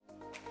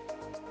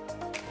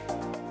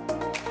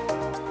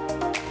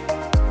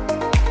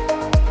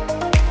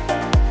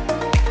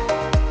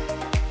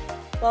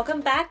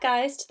Welcome back,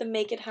 guys, to the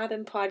Make It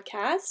Happen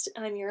podcast.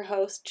 I'm your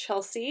host,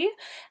 Chelsea,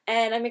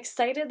 and I'm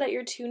excited that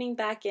you're tuning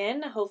back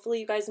in. Hopefully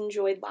you guys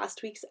enjoyed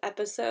last week's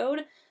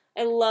episode.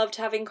 I loved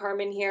having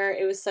Carmen here.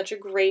 It was such a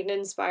great and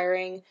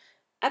inspiring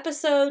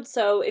episode,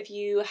 so if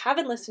you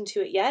haven't listened to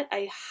it yet,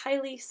 I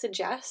highly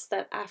suggest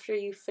that after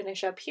you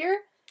finish up here,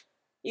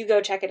 you go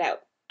check it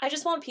out. I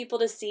just want people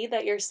to see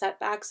that your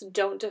setbacks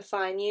don't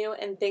define you,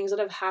 and things that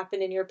have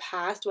happened in your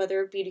past,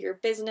 whether it be to your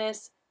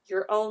business,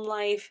 your own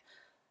life,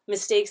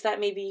 mistakes that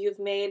maybe you've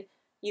made,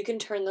 you can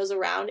turn those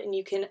around and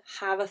you can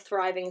have a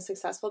thriving,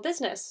 successful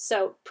business.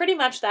 So pretty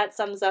much that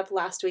sums up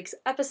last week's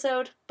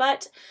episode,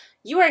 but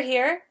you are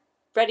here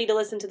ready to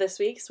listen to this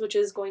week's, which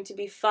is going to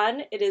be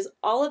fun. It is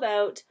all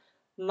about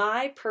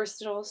my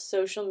personal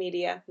social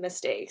media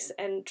mistakes.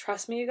 And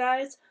trust me, you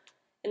guys,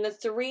 in the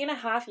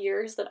 3.5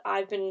 years that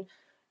I've been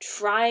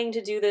trying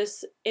to do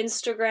this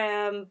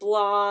Instagram,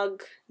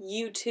 blog,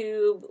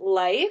 YouTube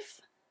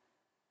life,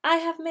 I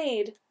have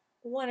made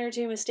 1 or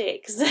 2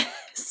 mistakes.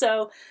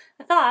 So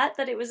I thought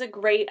that it was a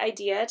great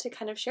idea to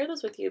kind of share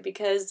those with you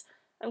because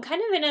I'm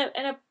kind of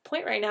in a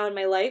point right now in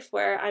my life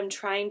where I'm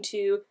trying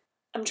to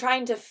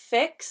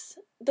fix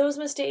those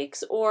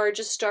mistakes or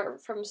just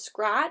start from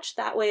scratch.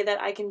 That way that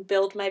I can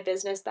build my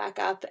business back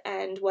up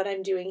and what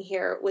I'm doing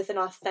here with an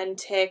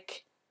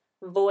authentic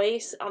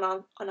voice,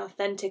 on an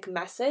authentic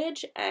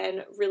message,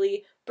 and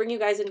really bring you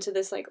guys into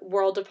this like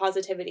world of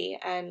positivity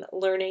and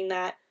learning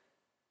that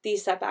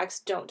these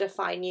setbacks don't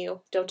define you,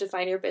 don't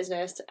define your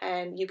business,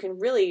 and you can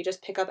really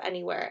just pick up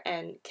anywhere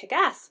and kick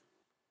ass.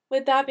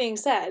 With that being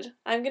said,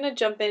 I'm going to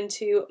jump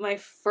into my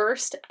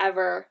first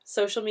ever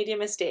social media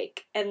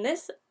mistake. And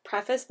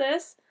preface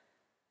this,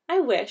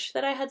 I wish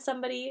that I had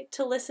somebody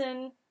to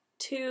listen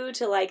to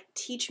like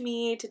teach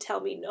me, to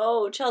tell me,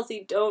 no,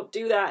 Chelsea, don't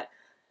do that.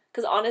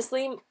 Because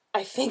honestly,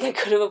 I think I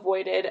could have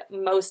avoided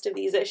most of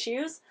these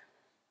issues.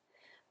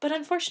 But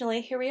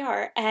unfortunately, here we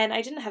are, and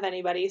I didn't have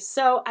anybody,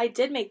 so I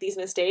did make these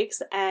mistakes,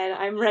 and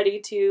I'm ready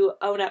to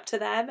own up to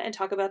them and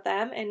talk about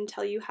them and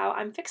tell you how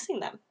I'm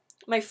fixing them.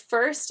 My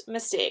first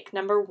mistake,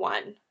 number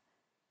 1,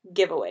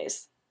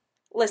 giveaways.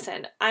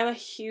 Listen, I'm a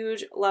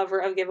huge lover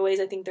of giveaways.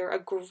 I think they're a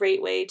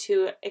great way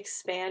to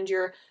expand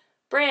your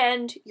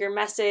brand, your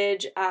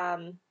message,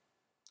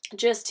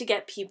 just to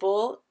get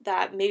people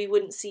that maybe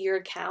wouldn't see your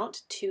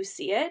account to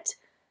see it.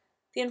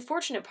 The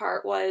unfortunate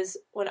part was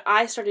when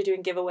I started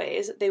doing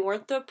giveaways, they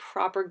weren't the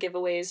proper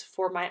giveaways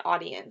for my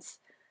audience.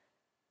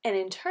 And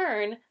in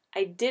turn,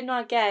 I did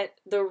not get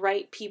the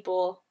right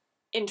people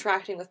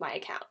interacting with my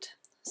account.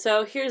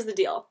 So here's the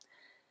deal.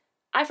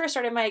 I first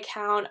started my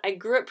account. I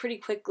grew it pretty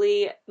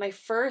quickly. My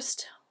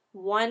first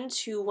 1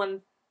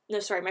 to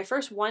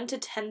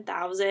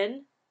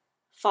 10,000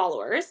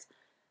 followers,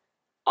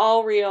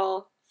 all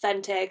real,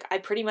 authentic. I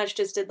pretty much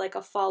just did like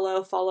a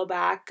follow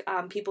back,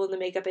 people in the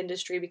makeup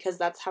industry, because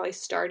that's how I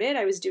started.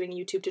 I was doing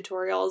YouTube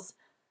tutorials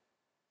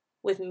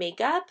with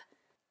makeup.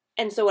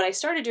 And so what I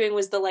started doing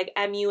was the like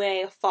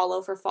MUA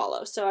follow for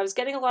follow. So I was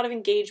getting a lot of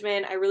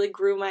engagement. I really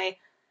grew my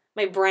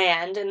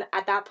brand. And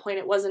at that point,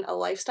 it wasn't a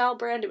lifestyle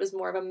brand. It was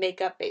more of a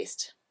makeup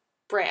based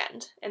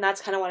brand. And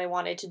that's kind of what I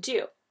wanted to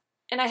do.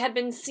 And I had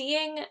been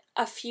seeing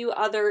a few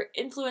other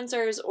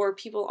influencers or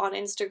people on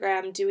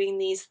Instagram doing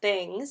these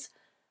things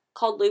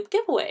called loop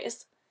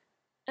giveaways.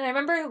 And I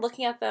remember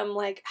looking at them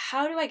like,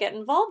 how do I get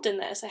involved in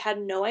this? I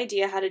had no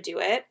idea how to do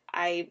it.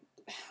 I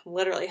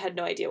literally had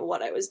no idea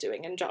what I was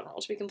doing in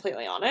general, to be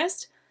completely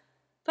honest.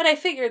 But I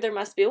figured there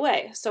must be a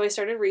way. So I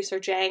started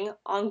researching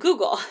on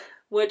Google,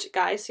 which,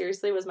 guys,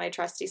 seriously was my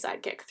trusty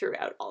sidekick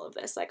throughout all of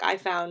this. Like, I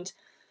found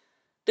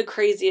the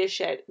craziest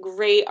shit.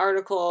 Great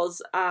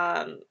articles,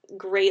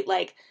 great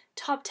like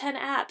top 10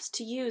 apps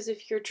to use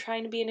if you're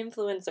trying to be an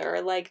influencer,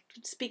 or like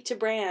speak to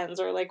brands,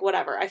 or like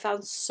whatever. I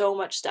found so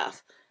much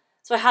stuff.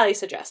 So I highly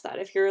suggest that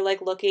if you're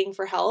like looking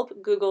for help,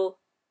 Google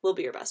will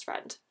be your best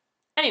friend.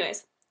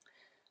 Anyways,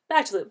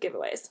 back to loop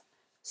giveaways.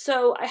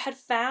 So I had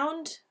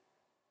found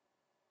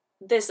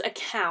this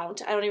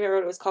account. I don't even remember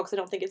what it was called because I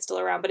don't think it's still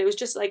around, but it was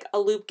just like a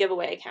loop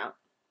giveaway account.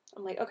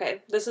 I'm like,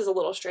 okay, this is a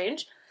little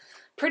strange.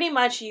 Pretty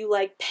much you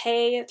like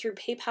pay through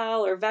PayPal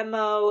or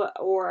Venmo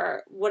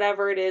or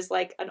whatever it is,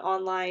 like an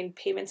online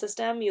payment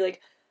system. You like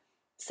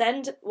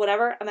send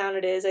whatever amount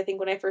it is. I think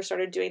when I first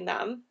started doing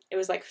them, it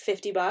was like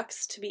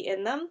 $50 to be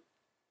in them.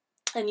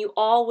 And you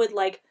all would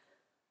like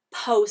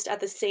post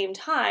at the same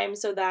time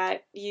so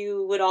that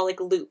you would all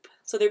like loop.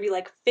 So there'd be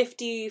like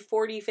 50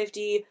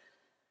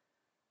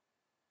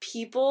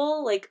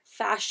 people, like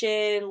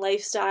fashion,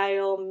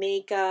 lifestyle,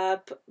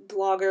 makeup,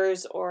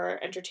 bloggers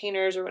or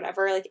entertainers or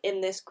whatever, like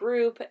in this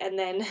group. And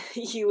then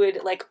you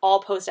would like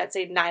all post at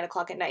say 9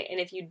 o'clock at night.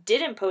 And if you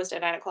didn't post at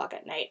 9 o'clock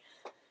at night,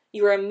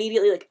 you were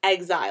immediately like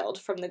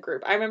exiled from the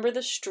group. I remember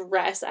the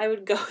stress I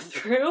would go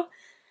through.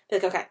 Be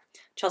like, okay,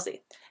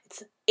 Chelsea,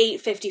 it's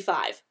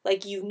 8:55.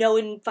 Like, you know,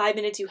 in 5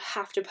 minutes you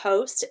have to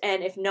post.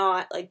 And if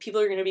not, like,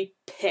 people are going to be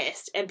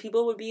pissed. And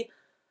people would be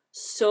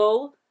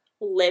so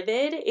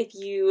livid if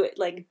you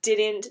like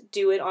didn't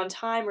do it on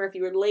time or if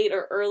you were late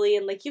or early.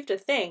 And like you have to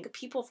think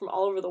people from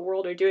all over the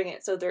world are doing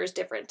it. So there's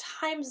different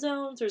time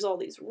zones, there's all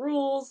these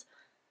rules.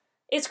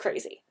 It's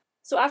crazy.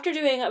 So after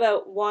doing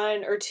about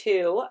 1 or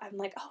 2, I'm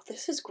like, oh,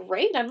 this is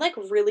great. I'm like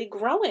really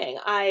growing.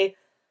 I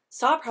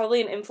saw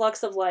probably an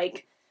influx of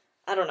like,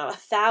 I don't know,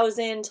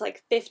 1,000 to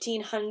like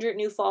 1,500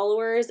 new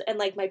followers. And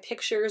like my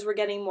pictures were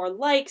getting more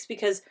likes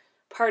because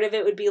part of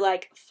it would be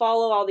like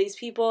follow all these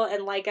people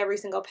and like every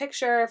single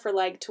picture for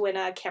like to win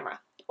a camera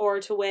or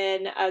to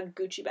win a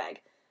Gucci bag.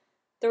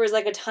 There was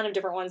like a ton of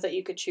different ones that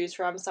you could choose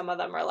from. Some of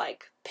them are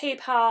like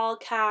PayPal,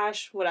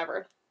 cash,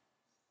 whatever.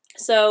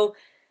 So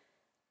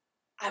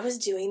I was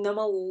doing them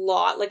a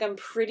lot. Like I'm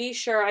pretty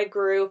sure I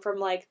grew from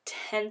like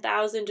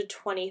 10,000 to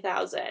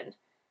 20,000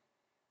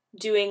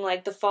 doing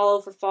like the follow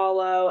for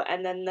follow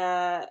and then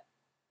the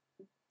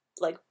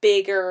like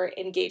bigger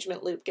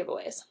engagement loop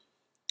giveaways.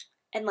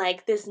 And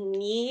like this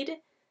need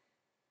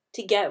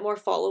to get more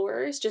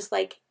followers just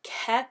like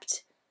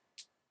kept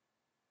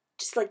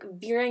just like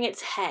veering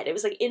its head. It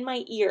was like in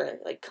my ear,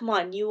 like, come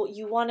on, you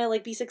want to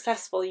like be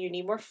successful. You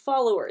need more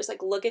followers.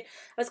 Like look at,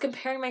 I was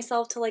comparing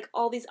myself to like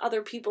all these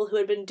other people who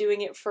had been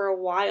doing it for a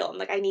while. I'm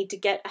like, I need to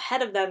get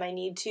ahead of them. I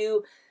need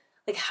to,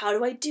 like, how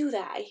do I do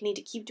that? I need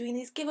to keep doing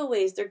these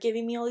giveaways. They're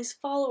giving me all these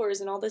followers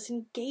and all this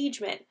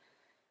engagement.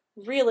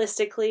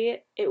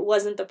 Realistically, it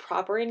wasn't the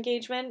proper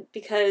engagement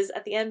because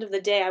at the end of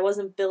the day, I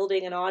wasn't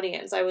building an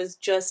audience. I was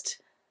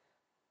just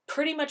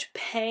pretty much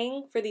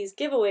paying for these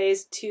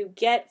giveaways to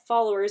get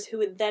followers who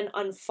would then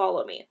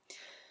unfollow me.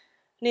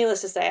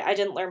 Needless to say, I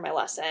didn't learn my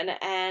lesson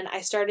and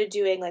I started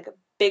doing like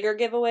bigger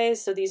giveaways.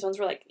 So these ones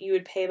were like, you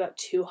would pay about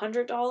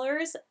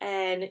 $200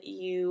 and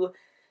you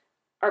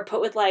are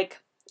put with like,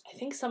 I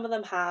think some of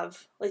them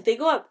have, like they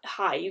go up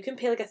high. You can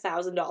pay like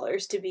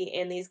 $1,000 to be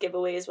in these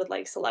giveaways with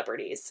like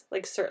celebrities.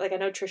 Like I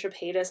know Trisha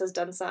Paytas has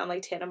done some,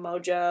 like Tana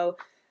Mojo,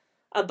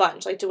 a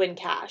bunch, like to win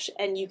cash.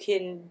 And you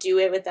can do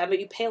it with them, but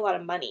you pay a lot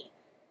of money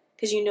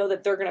because you know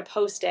that they're going to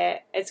post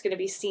it. It's going to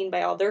be seen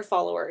by all their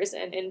followers.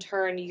 And in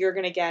turn, you're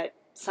going to get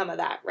some of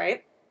that,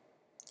 right?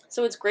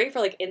 So it's great for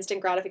like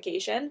instant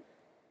gratification.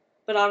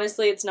 But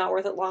honestly, it's not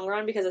worth it long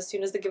run because as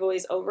soon as the giveaway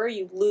is over,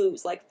 you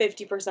lose like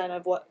 50%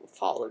 of what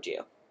followed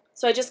you.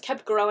 So I just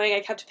kept growing. I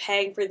kept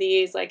paying for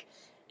these, like,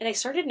 and I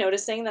started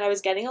noticing that I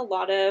was getting a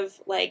lot of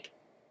like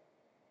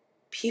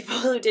people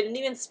who didn't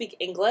even speak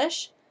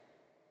English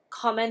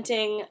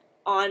commenting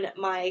on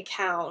my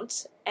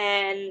account.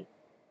 And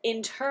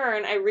in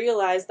turn, I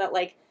realized that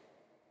like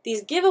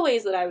these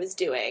giveaways that I was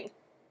doing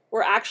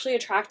were actually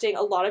attracting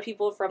a lot of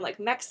people from like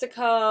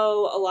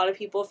Mexico, a lot of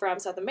people from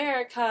South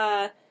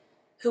America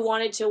who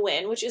wanted to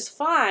win, which is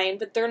fine,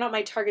 but they're not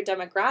my target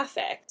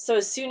demographic. So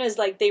as soon as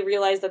like they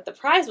realized that the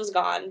prize was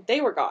gone,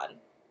 they were gone.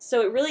 So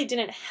it really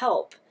didn't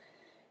help.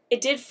 It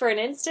did for an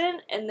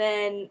instant, and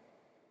then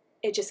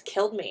it just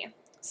killed me.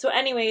 So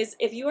anyways,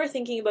 if you are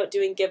thinking about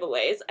doing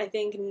giveaways, I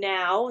think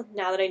now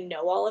that I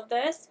know all of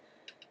this,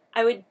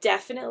 I would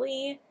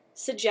definitely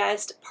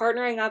suggest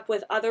partnering up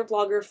with other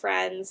blogger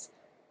friends,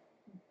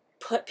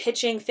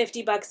 pitching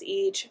 $50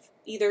 each,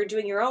 either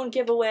doing your own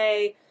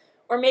giveaway,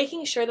 or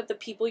making sure that the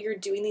people you're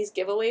doing these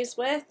giveaways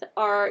with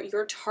are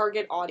your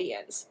target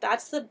audience.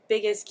 That's the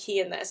biggest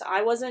key in this.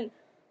 I wasn't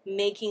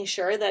making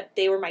sure that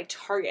they were my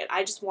target.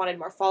 I just wanted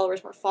more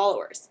followers.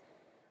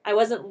 I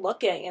wasn't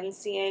looking and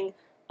seeing,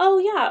 oh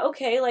yeah,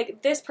 okay,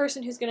 like this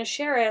person who's going to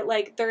share it,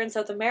 like they're in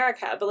South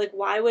America, but like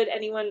why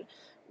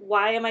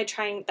am I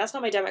trying, that's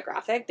not my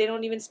demographic. They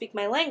don't even speak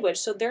my language,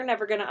 so they're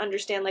never going to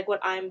understand like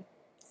what I'm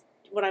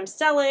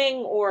selling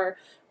or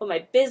what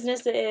my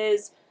business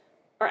is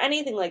or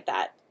anything like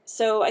that.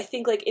 So I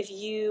think like if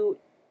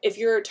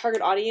your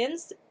target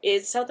audience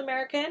is South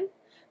American,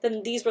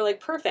 then these were like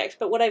perfect.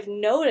 But what I've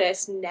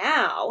noticed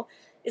now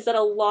is that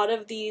a lot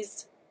of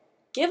these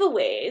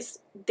giveaways,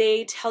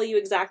 they tell you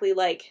exactly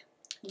like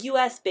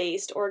US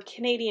based or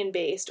Canadian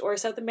based or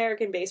South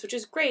American based, which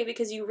is great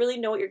because you really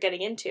know what you're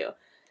getting into.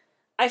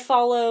 I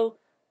follow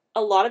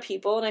a lot of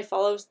people and I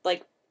follow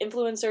like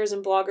influencers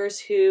and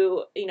bloggers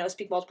who,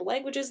 speak multiple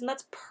languages, and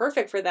that's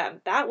perfect for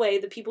them. That way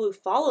the people who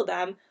follow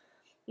them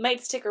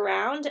might stick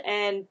around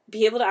and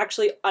be able to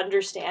actually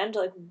understand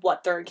like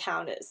what their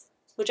account is,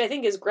 which I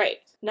think is great.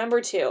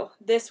 Number 2,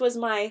 this was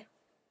my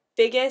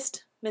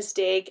biggest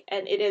mistake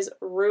and it has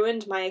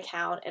ruined my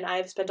account and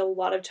I've spent a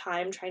lot of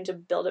time trying to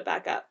build it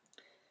back up.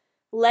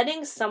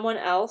 Letting someone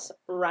else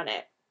run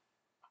it.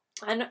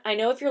 And I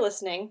know if you're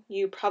listening,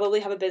 you probably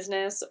have a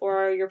business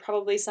or you're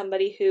probably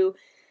somebody who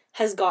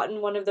has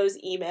gotten one of those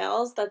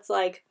emails that's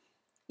like,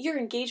 your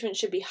engagement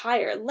should be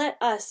higher. Let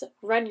us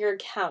run your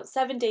account.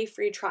 7-day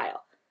free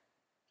trial.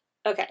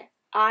 Okay,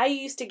 I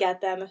used to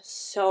get them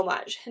so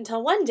much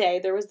until one day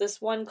there was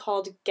this one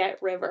called Get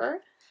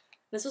River.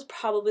 This was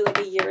probably like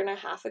a year and a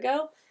half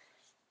ago.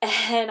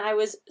 And I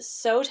was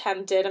so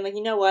tempted. I'm like,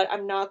 you know what?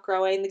 I'm not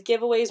growing. The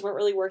giveaways weren't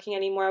really working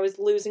anymore. I was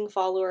losing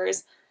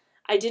followers.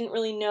 I didn't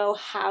really know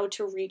how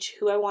to reach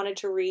who I wanted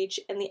to reach,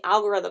 and the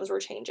algorithms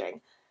were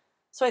changing.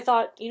 So I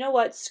thought, you know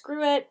what?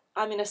 Screw it.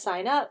 I'm going to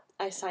sign up.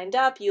 I signed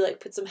up, you like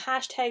put some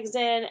hashtags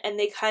in, and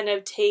they kind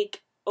of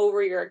take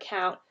over your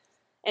account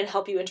and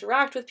help you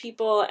interact with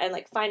people and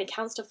like find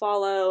accounts to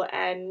follow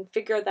and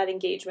figure out that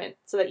engagement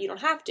so that you don't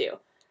have to.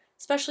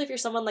 Especially if you're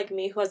someone like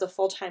me who has a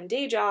full-time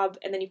day job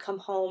and then you come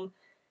home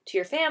to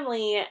your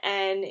family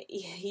and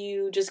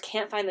you just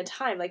can't find the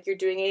time. Like you're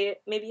doing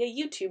maybe a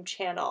YouTube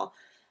channel,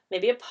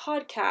 maybe a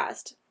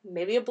podcast,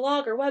 maybe a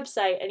blog or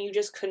website, and you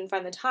just couldn't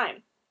find the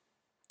time.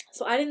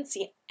 So I didn't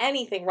see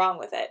anything wrong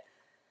with it.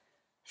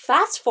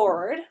 Fast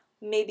forward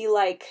maybe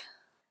like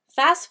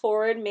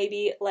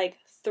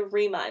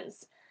 3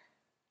 months,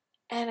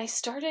 and I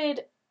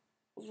started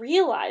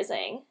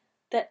realizing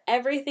that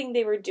everything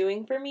they were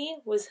doing for me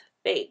was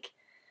fake.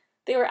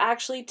 They were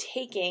actually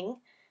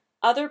taking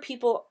other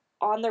people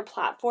on their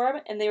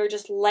platform and they were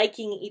just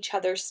liking each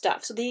other's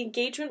stuff. So the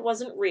engagement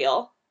wasn't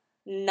real.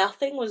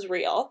 Nothing was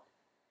real.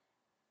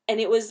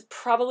 And it was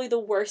probably the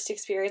worst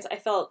experience. I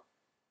felt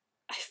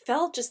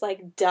just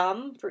like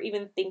dumb for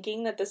even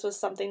thinking that this was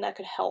something that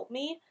could help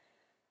me.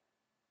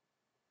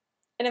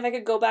 And if I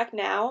could go back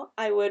now,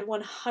 I would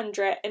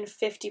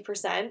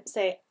 150%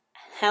 say,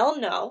 hell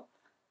no.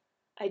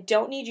 I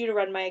don't need you to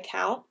run my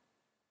account.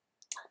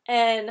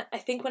 And I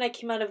think when I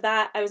came out of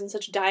that, I was in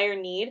such dire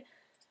need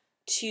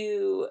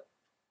to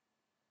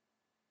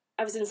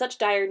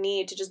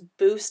just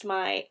boost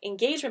my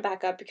engagement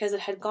back up because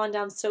it had gone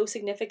down so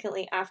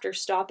significantly after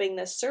stopping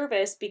this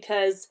service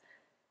because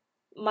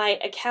my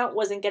account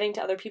wasn't getting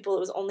to other people. It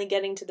was only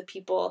getting to the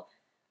people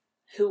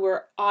who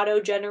were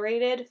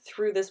auto-generated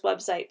through this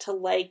website to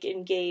like,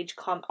 engage,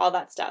 all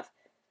that stuff.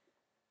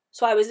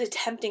 So I was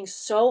attempting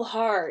so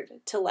hard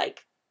to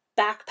like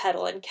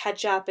backpedal and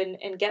catch up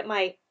and get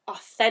my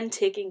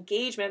authentic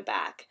engagement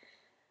back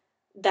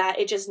that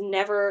it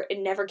never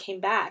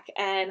came back.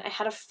 And I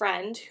had a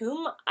friend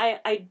whom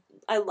I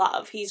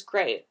love. He's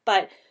great.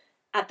 But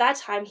at that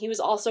time, he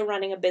was also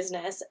running a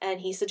business and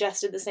he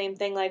suggested the same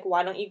thing, like,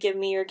 why don't you give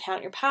me your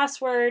account, your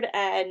password,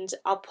 and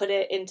I'll put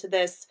it into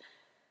this,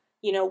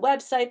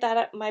 website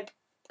that my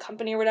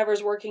company or whatever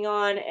is working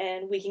on,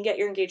 and we can get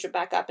your engagement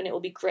back up and it will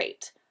be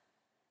great.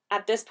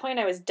 At this point,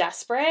 I was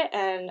desperate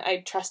and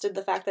I trusted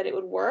the fact that it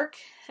would work.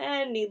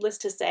 And needless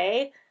to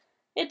say,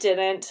 it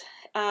didn't.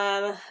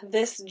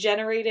 This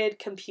generated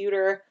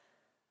computer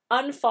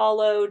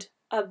unfollowed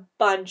a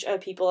bunch of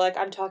people. Like,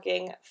 I'm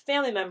talking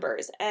family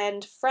members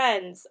and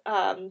friends,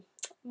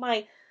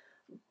 my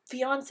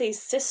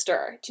fiance's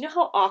sister. Do you know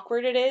how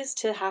awkward it is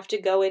to have to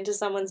go into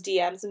someone's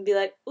DMs and be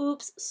like,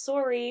 oops,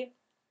 sorry,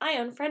 I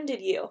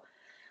unfriended you?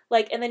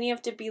 Like, and then you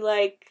have to be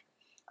like,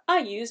 I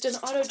used an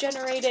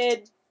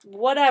auto-generated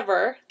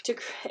whatever to,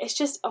 it's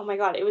just, oh my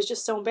God, it was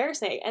just so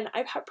embarrassing. And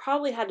I've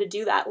probably had to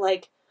do that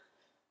like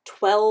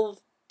 12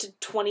 to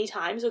 20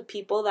 times with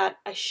people that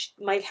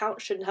my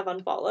account shouldn't have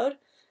unfollowed.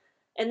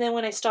 And then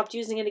when I stopped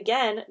using it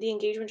again, the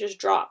engagement just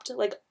dropped.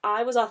 Like,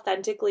 I was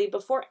authentically,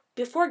 before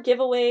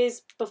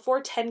giveaways,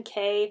 before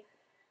 10K,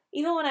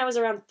 even when I was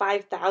around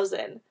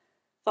 5,000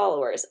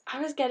 followers, I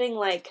was getting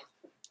like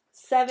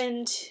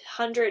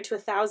 700 to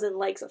 1,000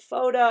 likes a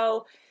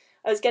photo.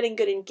 I was getting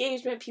good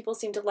engagement. People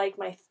seemed to like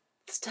my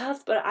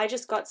stuff, but I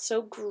just got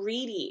so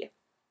greedy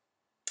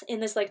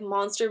in this like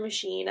monster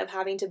machine of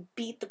having to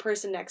beat the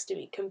person next to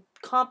me.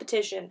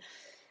 Competition.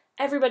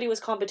 Everybody was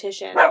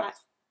competition.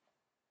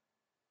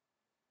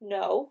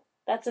 No,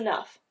 that's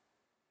enough.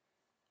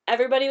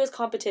 Everybody was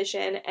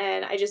competition,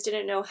 and I just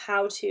didn't know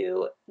how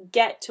to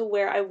get to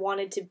where I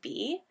wanted to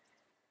be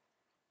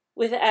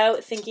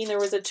without thinking there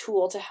was a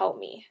tool to help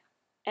me.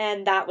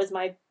 And that was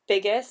my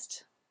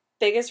biggest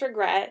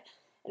regret.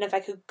 And if I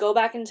could go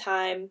back in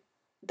time,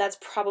 that's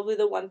probably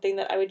the one thing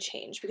that I would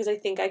change, because I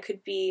think I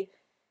could be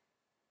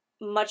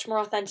much more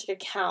authentic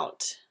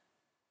account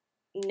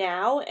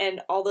now,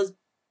 and all those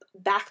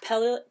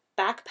backpedaling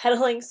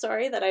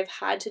that I've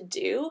had to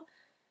do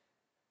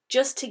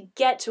just to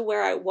get to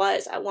where I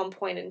was at one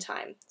point in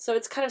time. So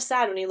it's kind of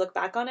sad when you look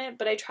back on it,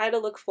 but I try to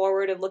look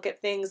forward and look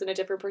at things in a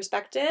different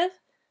perspective.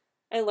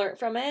 I learned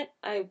from it.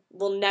 I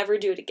will never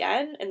do it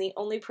again, and the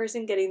only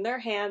person getting their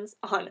hands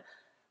on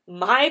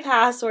my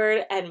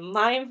password and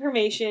my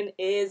information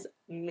is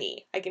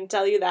me. I can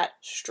tell you that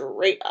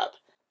straight up.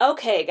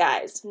 Okay,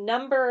 guys,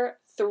 number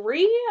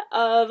 3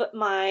 of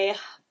my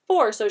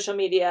 4 social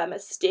media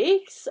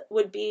mistakes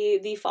would be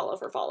the follow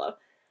for follow.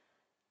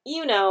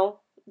 You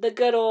know, the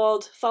good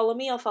old follow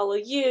me, I'll follow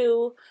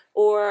you,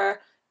 or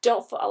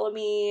don't follow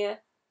me,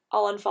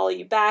 I'll unfollow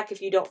you back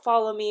if you don't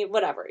follow me,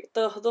 whatever.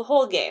 The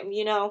whole game,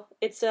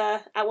 it's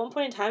at one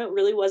point in time, it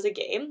really was a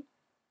game,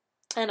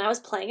 and I was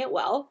playing it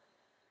well,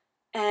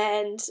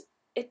 and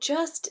it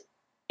just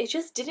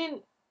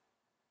didn't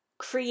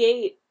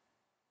create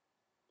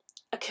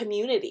a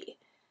community.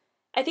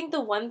 I think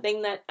the one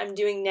thing that I'm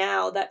doing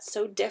now that's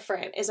so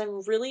different is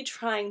I'm really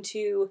trying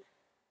to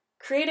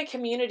create a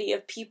community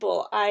of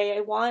people.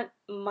 I want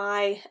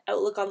my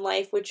outlook on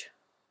life, which,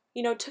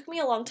 took me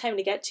a long time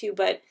to get to,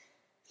 but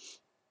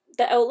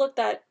the outlook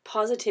that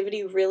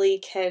positivity really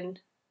can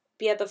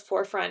be at the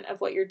forefront of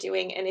what you're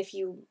doing. And if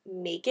you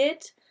make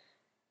it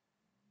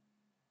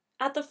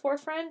at the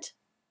forefront,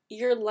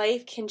 your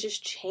life can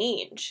just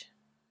change.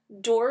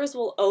 Doors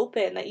will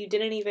open that you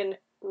didn't even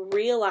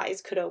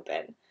realize could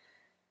open.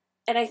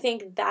 And I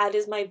think that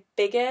is my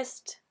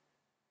biggest,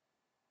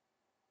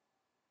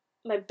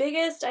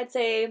 I'd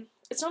say,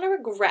 it's not a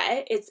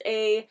regret,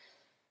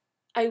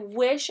 I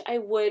wish I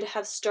would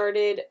have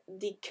started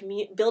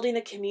building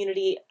the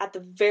community at the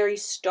very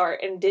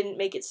start and didn't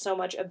make it so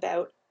much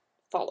about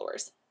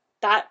followers.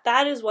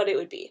 That is what it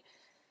would be.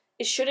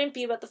 It shouldn't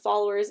be about the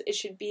followers. It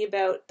should be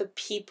about the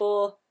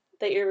people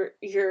that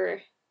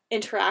you're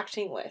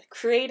interacting with,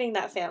 creating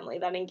that family,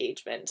 that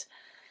engagement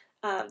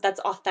that's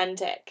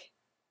authentic.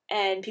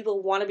 And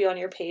people want to be on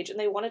your page and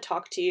they want to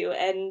talk to you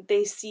and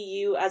they see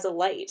you as a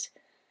light.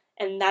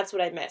 And that's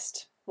what I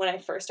missed when I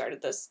first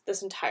started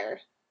this entire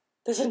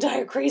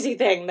crazy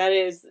thing that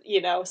is,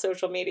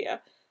 social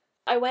media.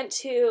 I went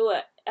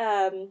to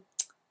an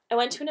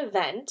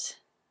event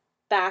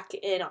back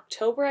in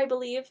October, I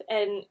believe,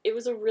 and it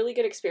was a really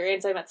good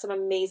experience. I met some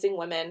amazing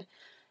women.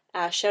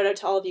 Shout out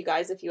to all of you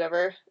guys if you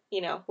ever,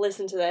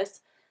 listen to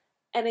this.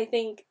 And I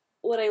think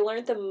what I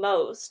learned the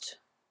most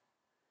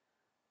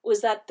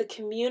was that the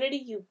community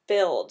you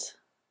build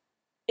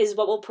is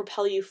what will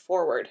propel you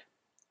forward.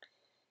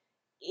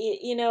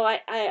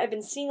 I've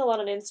been seeing a lot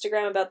on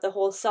Instagram about the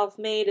whole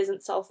self-made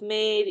isn't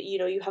self-made.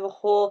 You have a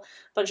whole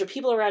bunch of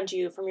people around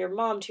you, from your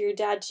mom to your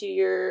dad to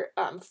your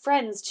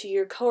friends to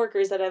your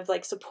coworkers, that have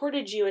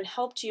supported you and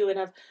helped you and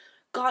have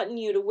gotten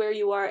you to where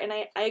you are. And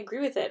I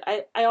agree with it.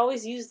 I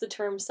always use the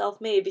term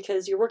self-made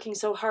because you're working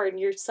so hard and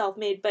you're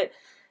self-made. But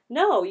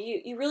no,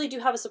 you really do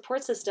have a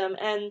support system.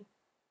 And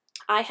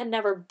I had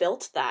never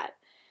built that.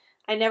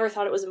 I never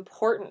thought it was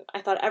important.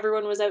 I thought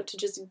everyone was out to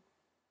just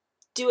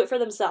do it for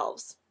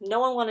themselves. No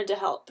one wanted to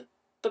help.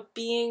 But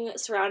being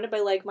surrounded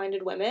by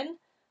like-minded women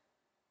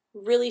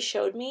really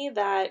showed me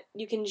that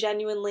you can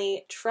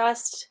genuinely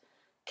trust,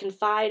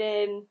 confide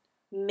in,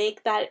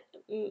 make that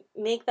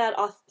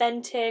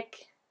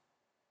authentic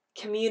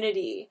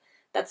community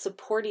that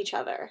support each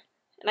other.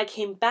 And I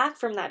came back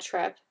from that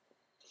trip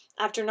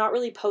after not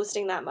really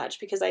posting that much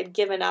because I'd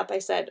given up. I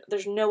said,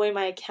 there's no way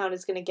my account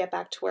is going to get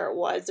back to where it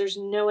was. There's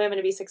no way I'm going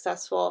to be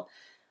successful.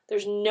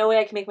 There's no way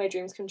I can make my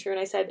dreams come true. And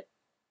I said,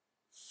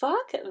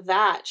 fuck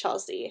that,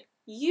 Chelsea.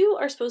 You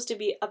are supposed to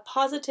be a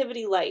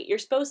positivity light. You're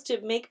supposed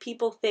to make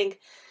people think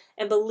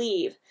and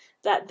believe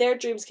that their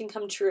dreams can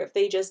come true if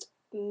they just,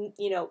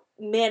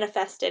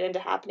 manifest it into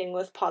happening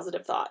with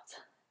positive thoughts.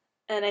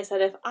 And I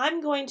said, if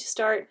I'm going to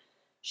start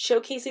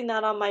showcasing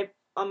that on my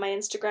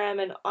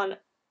Instagram and on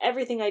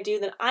everything I do,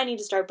 then I need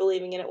to start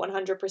believing in it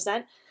 100%.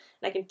 And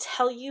I can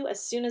tell you,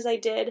 as soon as I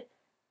did,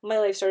 my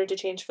life started to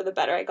change for the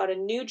better. I got a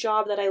new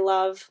job that I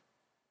love.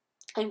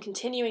 I'm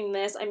continuing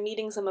this. I'm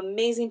meeting some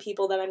amazing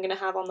people that I'm going to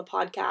have on the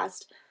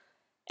podcast.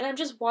 And I'm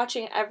just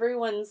watching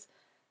everyone's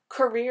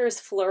careers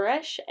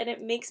flourish. And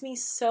it makes me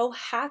so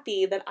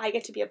happy that I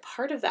get to be a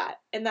part of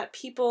that. And that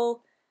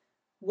people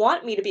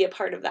want me to be a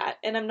part of that.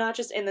 And I'm not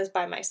just in this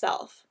by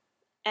myself.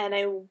 And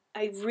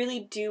I really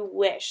do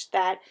wish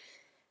that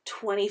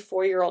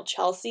 24-year-old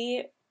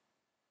Chelsea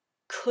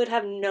could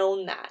have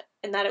known that.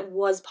 And that it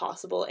was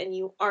possible. And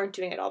you aren't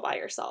doing it all by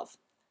yourself.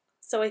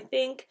 So I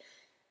think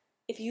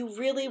if you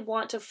really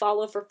want to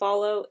follow for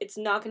follow, it's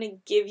not going to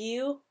give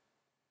you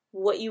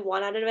what you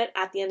want out of it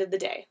at the end of the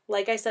day.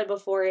 Like I said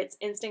before, it's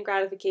instant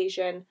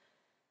gratification.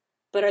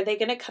 But are they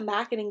going to come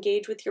back and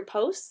engage with your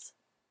posts?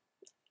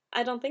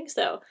 I don't think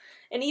so.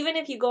 And even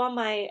if you go on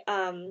my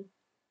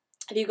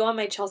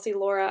Chelsea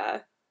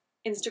Laura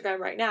Instagram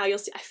right now, you'll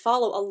see I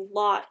follow a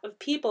lot of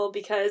people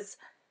because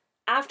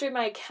after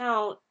my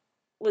account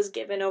was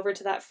given over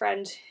to that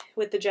friend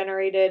with the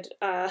generated,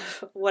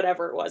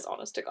 whatever it was,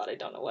 honest to God, I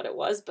don't know what it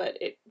was, but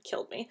it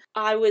killed me.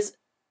 I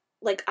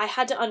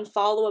had to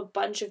unfollow a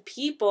bunch of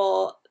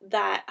people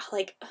that,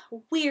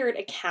 weird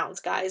accounts,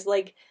 guys,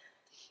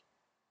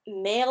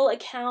 male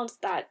accounts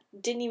that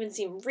didn't even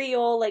seem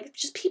real,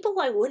 just people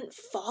I wouldn't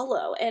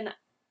follow. And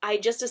I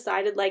just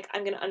decided,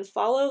 I'm going to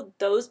unfollow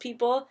those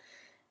people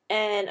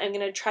and I'm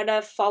going to try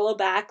to follow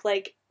back,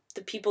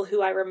 the people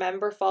who I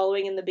remember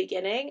following in the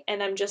beginning,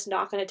 and I'm just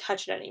not going to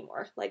touch it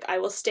anymore. I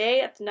will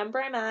stay at the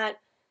number I'm at.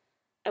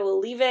 I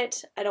will leave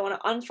it. I don't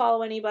want to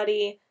unfollow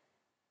anybody,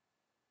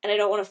 and I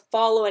don't want to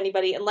follow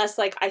anybody unless,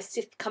 I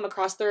come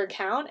across their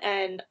account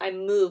and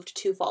I'm moved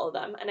to follow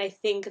them. And I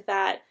think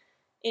that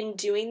in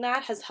doing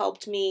that has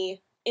helped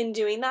me. In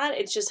doing that,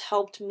 it's just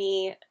helped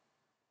me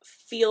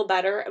feel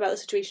better about the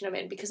situation I'm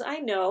in, because I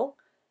know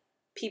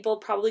people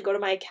probably go to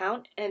my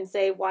account and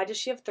say, why does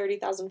she have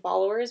 30,000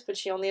 followers, but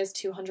she only has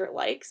 200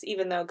 likes?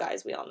 Even though,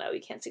 guys, we all know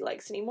you can't see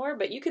likes anymore,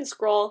 but you can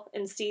scroll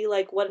and see,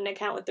 what an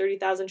account with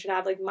 30,000 should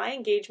have. My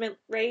engagement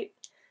rate,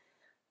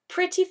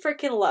 pretty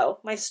freaking low.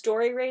 My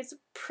story rate's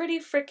pretty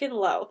freaking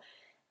low.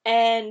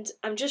 And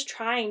I'm just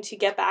trying to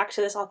get back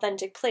to this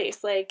authentic place.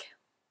 The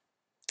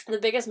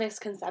biggest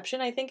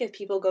misconception, I think, if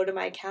people go to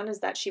my account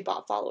is that she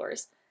bought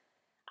followers.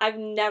 I've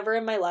never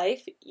in my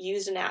life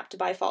used an app to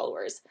buy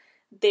followers.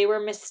 They were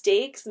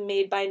mistakes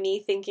made by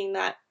me thinking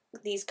that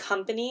these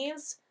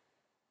companies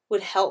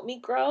would help me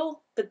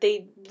grow but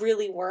they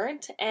really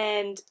weren't.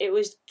 And it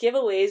was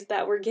giveaways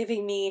that were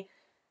giving me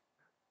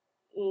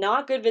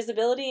not good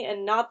visibility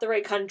and not the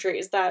right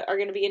countries that are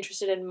going to be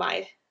interested in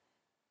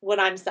what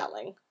I'm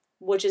selling,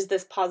 which is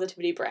this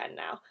positivity brand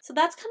now. So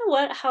that's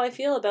kind of how I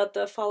feel about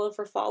the follow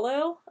for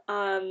follow.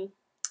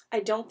 I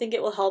don't think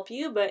it will help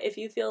you, but if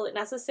you feel it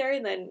necessary,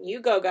 then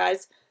you go,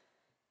 guys.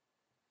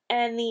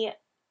 And the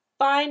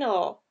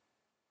final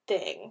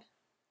thing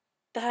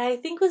that I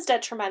think was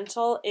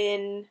detrimental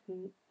in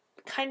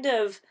kind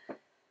of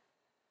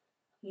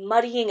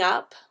muddying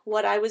up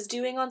what I was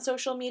doing on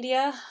social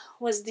media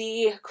was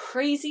the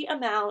crazy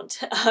amount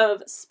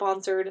of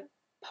sponsored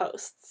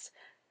posts.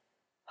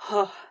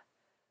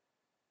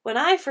 When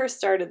I first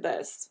started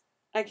this,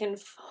 I can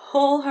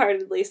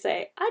wholeheartedly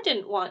say I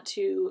didn't want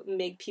to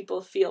make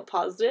people feel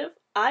positive.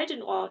 I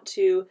didn't want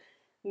to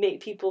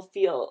make people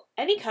feel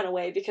any kind of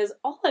way because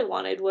all I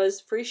wanted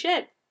was free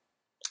shit.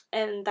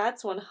 And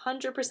that's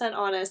 100%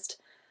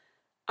 honest.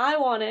 I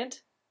wanted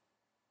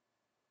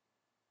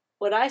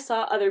what I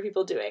saw other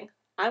people doing.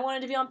 I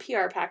wanted to be on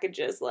PR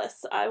packages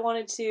lists. I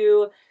wanted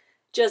to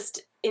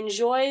just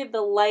enjoy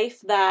the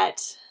life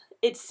that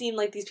it seemed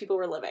like these people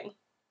were living.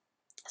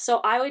 So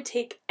I would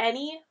take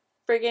any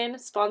friggin'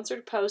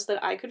 sponsored post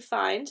that I could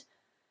find,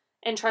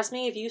 and trust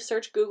me, if you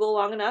search Google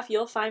long enough,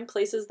 you'll find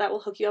places that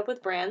will hook you up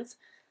with brands.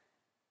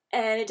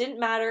 And it didn't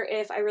matter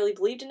if I really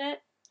believed in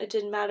it. It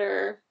didn't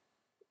matter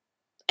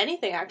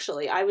anything,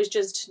 actually. I was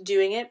just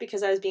doing it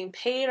because I was being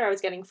paid or I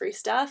was getting free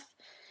stuff.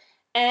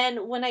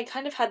 And when I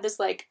kind of had this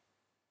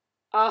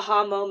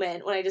aha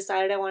moment when I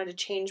decided I wanted to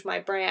change my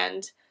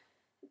brand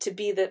to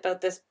be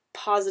about this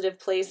positive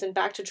place and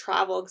back to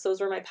travel because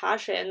those were my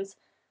passions,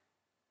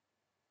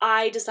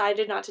 I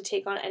decided not to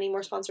take on any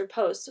more sponsored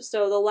posts.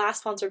 So the last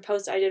sponsored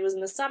post I did was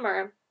in the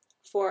summer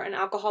for an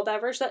alcohol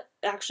beverage that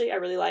actually I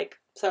really like.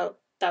 So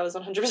that was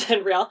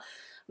 100% real.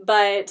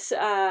 But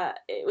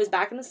it was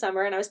back in the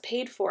summer and I was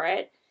paid for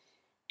it.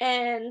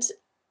 And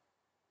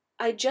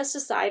I just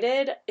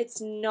decided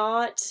it's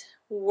not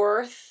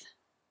worth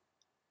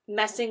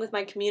messing with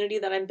my community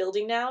that I'm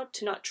building now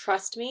to not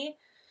trust me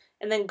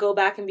and then go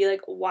back and be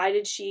like, why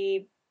did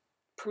she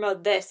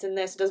promote this and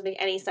this? It doesn't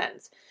make any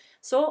sense.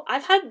 So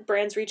I've had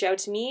brands reach out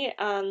to me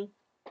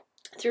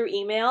through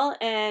email,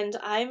 and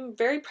I'm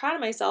very proud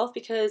of myself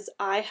because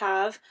I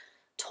have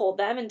told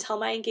them until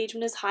my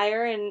engagement is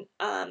higher, and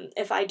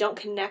if I don't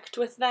connect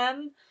with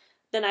them,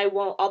 then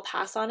I'll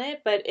pass on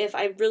it. But if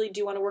I really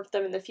do want to work with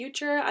them in the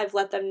future, I've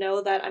let them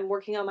know that I'm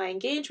working on my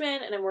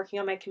engagement and I'm working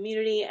on my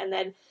community, and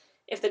then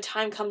if the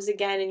time comes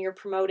again and you're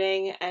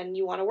promoting and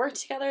you want to work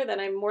together, then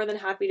I'm more than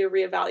happy to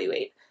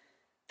reevaluate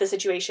the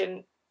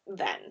situation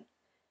then.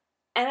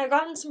 And I've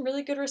gotten some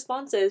really good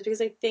responses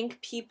because I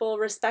think people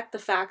respect the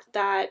fact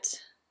that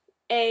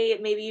A,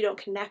 maybe you don't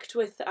connect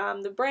with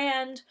the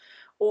brand,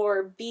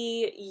 or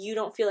B, you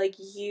don't feel like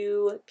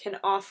you can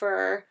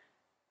offer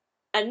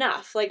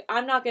enough. Like,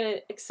 I'm not going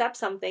to accept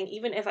something,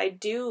 even if I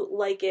do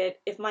like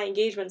it, if my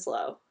engagement's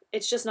low.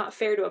 It's just not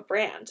fair to a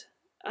brand.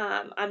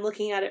 I'm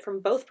looking at it from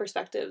both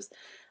perspectives.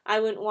 I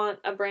wouldn't want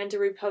a brand to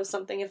repost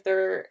something if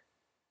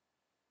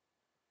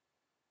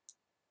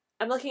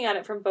I'm looking at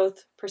it from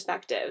both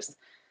perspectives.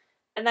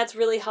 And that's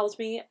really helped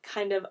me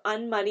kind of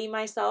unmuddy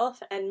myself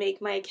and make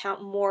my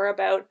account more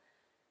about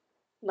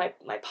my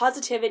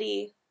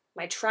positivity,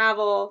 my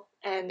travel,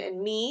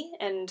 and me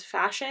and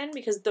fashion,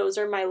 because those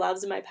are my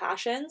loves and my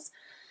passions.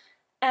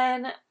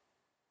 And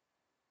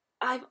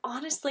I've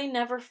honestly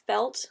never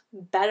felt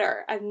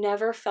better. I've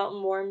never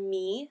felt more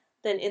me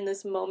than in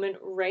this moment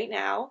right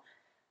now.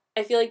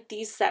 I feel like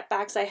these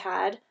setbacks I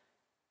had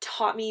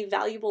taught me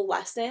valuable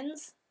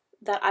lessons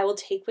that I will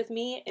take with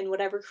me in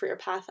whatever career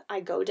path I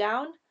go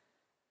down.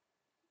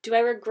 Do I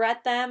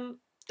regret them?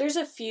 There's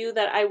a few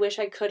that I wish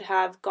I could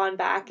have gone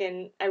back,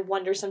 and I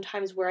wonder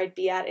sometimes where I'd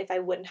be at if I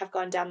wouldn't have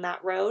gone down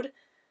that road.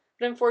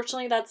 But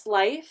unfortunately, that's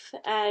life,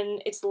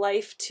 and it's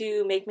life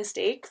to make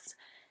mistakes.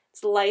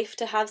 It's life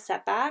to have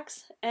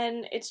setbacks,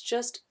 and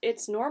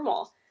it's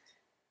normal.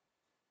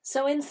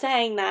 So in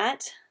saying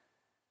that,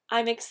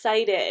 I'm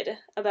excited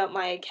about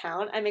my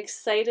account. I'm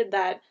excited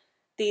that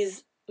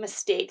these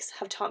mistakes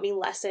have taught me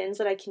lessons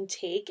that I can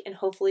take and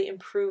hopefully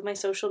improve my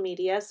social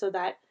media so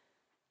that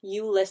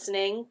you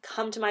listening,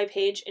 come to my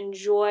page,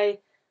 enjoy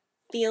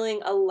feeling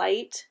a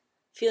light,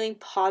 feeling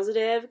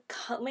positive,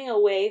 coming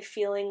away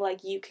feeling like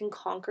you can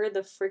conquer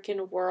the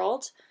freaking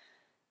world.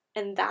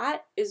 And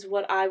that is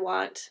what I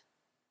want,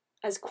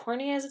 as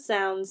corny as it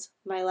sounds,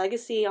 my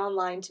legacy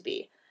online to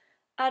be.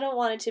 I don't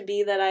want it to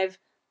be that I've,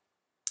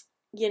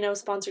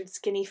 sponsored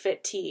Skinny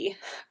Fit Tea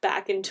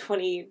back in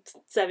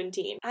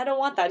 2017. I don't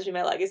want that to be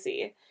my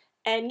legacy.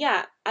 And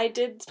yeah, I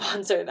did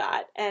sponsor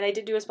that, and I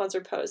did do a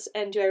sponsored post,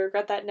 and do I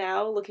regret that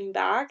now, looking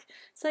back?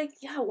 It's like,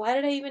 yeah, why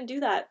did I even do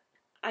that?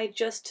 I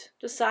just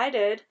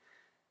decided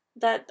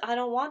that I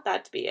don't want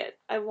that to be it.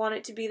 I want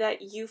it to be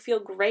that you feel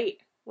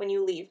great when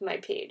you leave my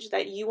page,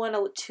 that you want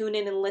to tune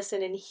in and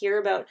listen and hear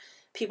about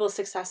people's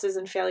successes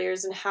and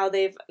failures and how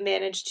they've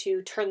managed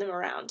to turn them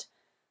around.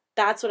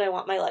 That's what I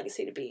want my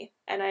legacy to be,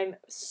 and I'm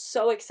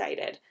so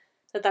excited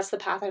that that's the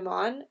path I'm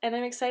on, and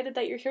I'm excited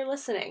that you're here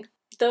listening.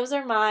 Those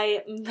are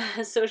my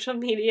social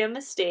media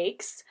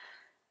mistakes.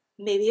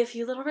 Maybe a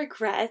few little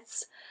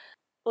regrets.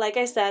 Like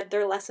I said,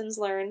 they're lessons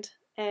learned,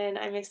 and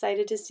I'm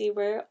excited to see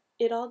where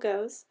it all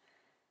goes.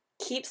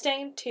 Keep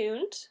staying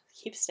tuned.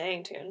 Keep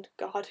staying tuned.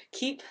 God,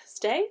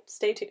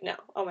 stay tuned. No,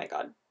 oh my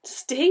God.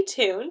 Stay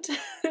tuned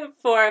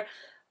for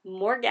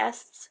more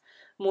guests,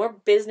 more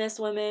business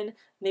women,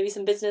 maybe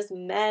some business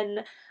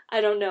men.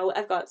 I don't know.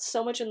 I've got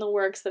so much in the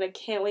works that I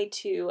can't wait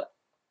to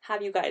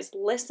have you guys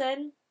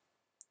listen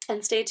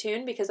and stay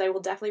tuned, because I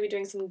will definitely be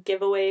doing some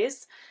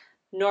giveaways.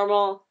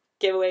 Normal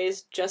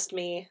giveaways, just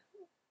me.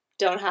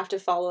 Don't have to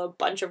follow a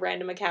bunch of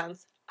random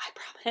accounts, I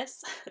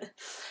promise.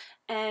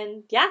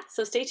 And yeah,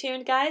 so stay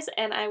tuned, guys,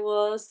 and I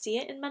will see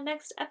you in my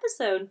next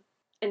episode.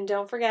 And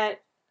don't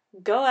forget,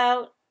 go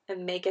out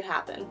and make it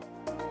happen.